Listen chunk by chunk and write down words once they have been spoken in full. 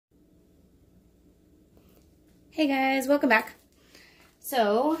Hey guys, welcome back.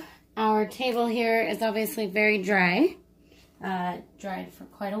 So our table here is obviously very dry, dried for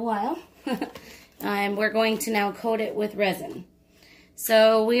quite a while. And we're going to now coat it with resin.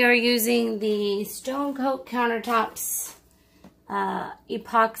 So we are using the Stone Coat Countertops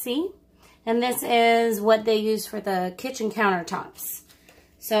epoxy, and this is what they use for the kitchen countertops.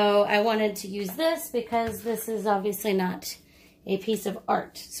 So I wanted to use this because this is obviously not a piece of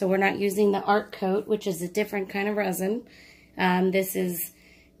art. So we're not using the art coat, which is a different kind of resin. This is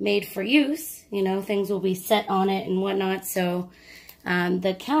made for use. You know, things will be set on it and whatnot. So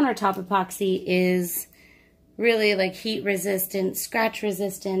the countertop epoxy is really like heat resistant, scratch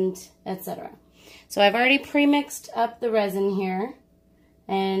resistant, etc. So I've already pre-mixed up the resin here,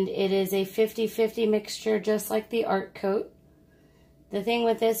 and it is a 50-50 mixture, just like the art coat. The thing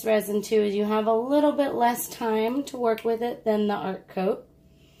with this resin too is you have a little bit less time to work with it than the art coat,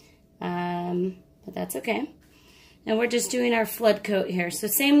 but that's okay. And we're just doing our flood coat here. So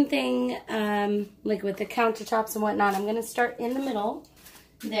same thing like with the countertops and whatnot. I'm going to start in the middle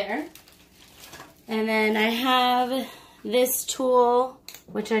there. And then I have this tool,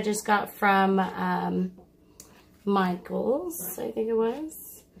 which I just got from Michael's, I think it was.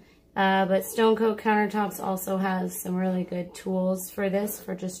 But Stone Coat Countertops also has some really good tools for this,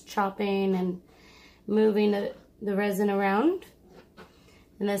 for just chopping and moving the resin around.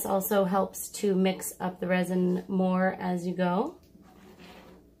 And this also helps to mix up the resin more as you go.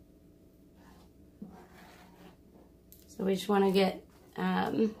 So we just want to get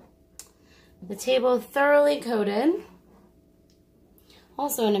the table thoroughly coated.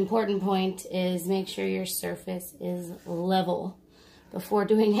 Also, an important point is make sure your surface is level before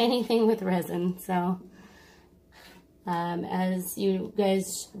doing anything with resin. So as you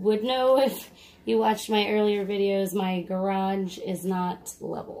guys would know if you watched my earlier videos, my garage is not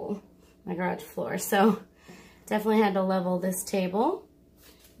level, my garage floor. So definitely had to level this table.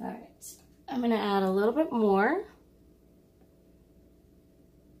 All right, I'm gonna add a little bit more.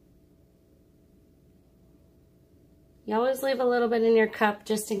 You always leave a little bit in your cup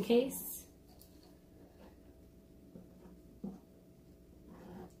just in case.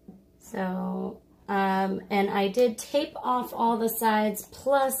 So, and I did tape off all the sides,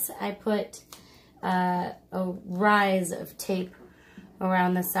 plus I put a rise of tape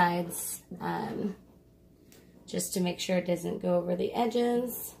around the sides, just to make sure it doesn't go over the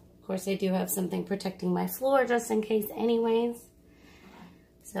edges. Of course, I do have something protecting my floor just in case anyways.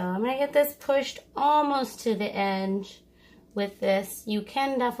 So I'm going to get this pushed almost to the edge with this. You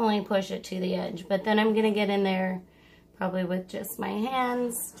can definitely push it to the edge, but then I'm going to get in there probably with just my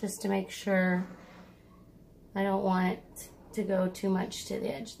hands, just to make sure. I don't want it to go too much to the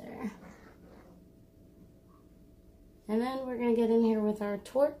edge there. And then we're going to get in here with our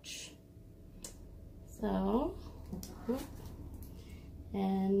torch. So,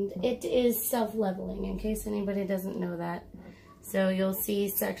 and it is self-leveling, in case anybody doesn't know that. So you'll see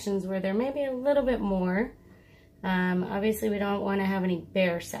sections where there may be a little bit more. Obviously we don't want to have any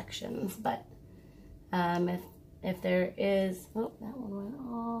bare sections, but if there is, oh, that one went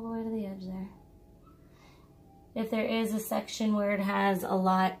all the way to the edge there. If there is a section where it has a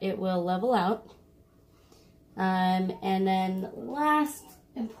lot, it will level out. And then last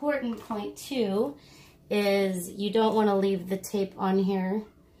important point too is you don't want to leave the tape on here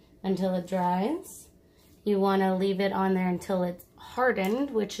until it dries. You want to leave it on there until it's hardened,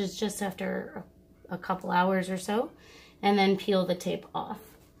 which is just after a couple hours or so, and then peel the tape off.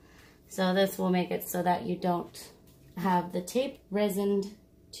 So this will make it so that you don't have the tape resined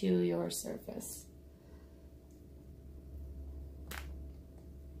to your surface.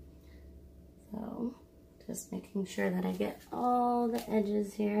 So just making sure that I get all the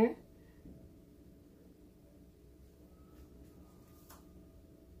edges here.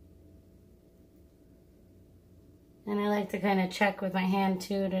 And I like to kind of check with my hand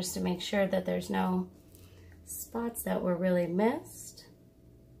too, just to make sure that there's no spots that were really missed.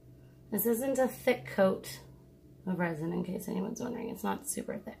 This isn't a thick coat of resin, in case anyone's wondering. It's not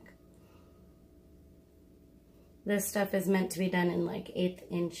super thick. This stuff is meant to be done in like 1/8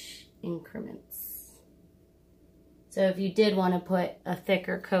 inch increments. So if you did want to put a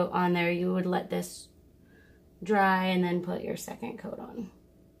thicker coat on there, you would let this dry and then put your second coat on.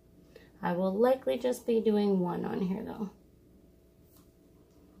 I will likely just be doing one on here though.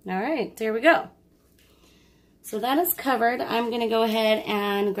 All right, there we go. So that is covered. I'm gonna go ahead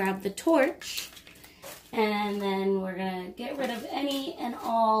and grab the torch, and then we're gonna get rid of any and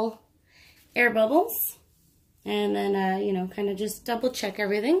all air bubbles, and then, you know, kind of just double check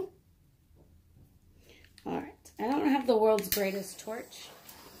everything. All right, I don't have the world's greatest torch,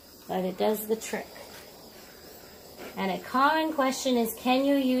 but it does the trick. And a common question is, can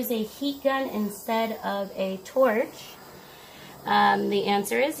you use a heat gun instead of a torch? The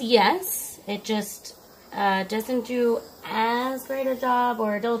answer is yes. It just doesn't do as great a job,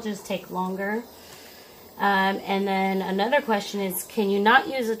 or it'll just take longer. And then another question is, can you not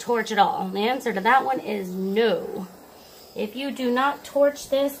use a torch at all? And the answer to that one is no. If you do not torch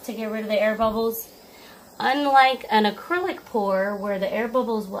this to get rid of the air bubbles, unlike an acrylic pour where the air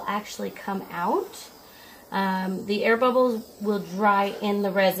bubbles will actually come out, the air bubbles will dry in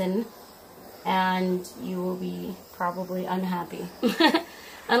the resin and you will be probably unhappy.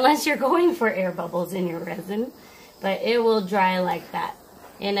 Unless you're going for air bubbles in your resin, but it will dry like that.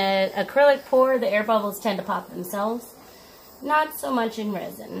 In an acrylic pour, the air bubbles tend to pop themselves. Not so much in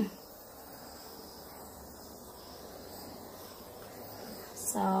resin.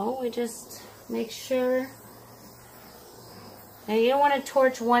 So we just make sure. Now you don't want to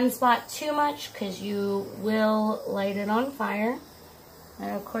torch one spot too much because you will light it on fire.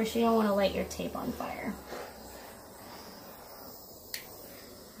 And of course you don't want to light your tape on fire.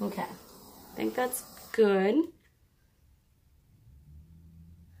 Okay, I think that's good.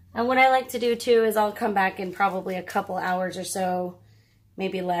 And what I like to do too is I'll come back in probably a couple hours or so,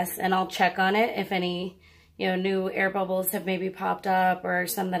 maybe less, and I'll check on it. If any, new air bubbles have maybe popped up or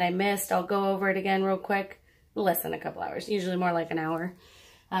some that I missed, I'll go over it again real quick. Less than a couple hours, usually more like an hour.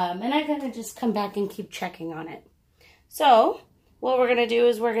 And I gotta just come back and keep checking on it. So what we're gonna do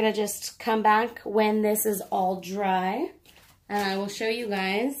is we're gonna just come back when this is all dry, and I will show you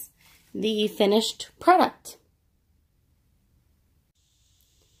guys the finished product.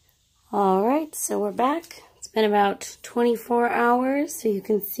 All right, so we're back. It's been about 24 hours, so you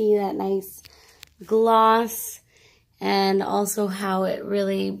can see that nice gloss and also how it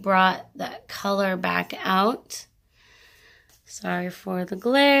really brought that color back out. Sorry for the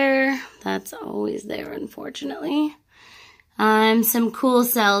glare. That's always there, unfortunately. Some cool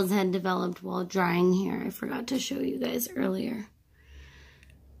cells had developed while drying here. I forgot to show you guys earlier.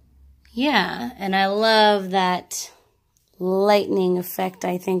 Yeah, and I love that lightning effect,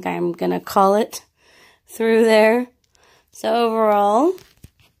 I think I'm gonna call it, through there. So overall,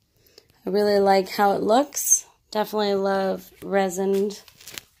 I really like how it looks. Definitely love resin.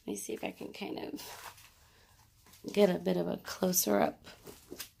 Let me see if I can kind of get a bit of a closer up.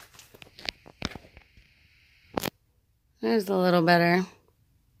 There's a little better.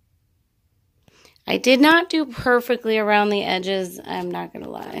 I did not do perfectly around the edges, I'm not gonna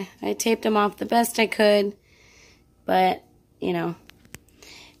lie. I taped them off the best I could, but,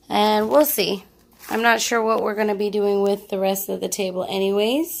 and we'll see. I'm not sure what we're gonna be doing with the rest of the table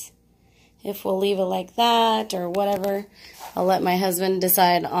anyways. If we'll leave it like that or whatever, I'll let my husband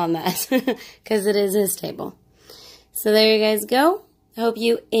decide on that because it is his table. So there you guys go. I hope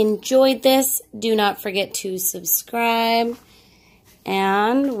you enjoyed this. Do not forget to subscribe,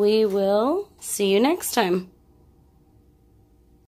 and we will see you next time.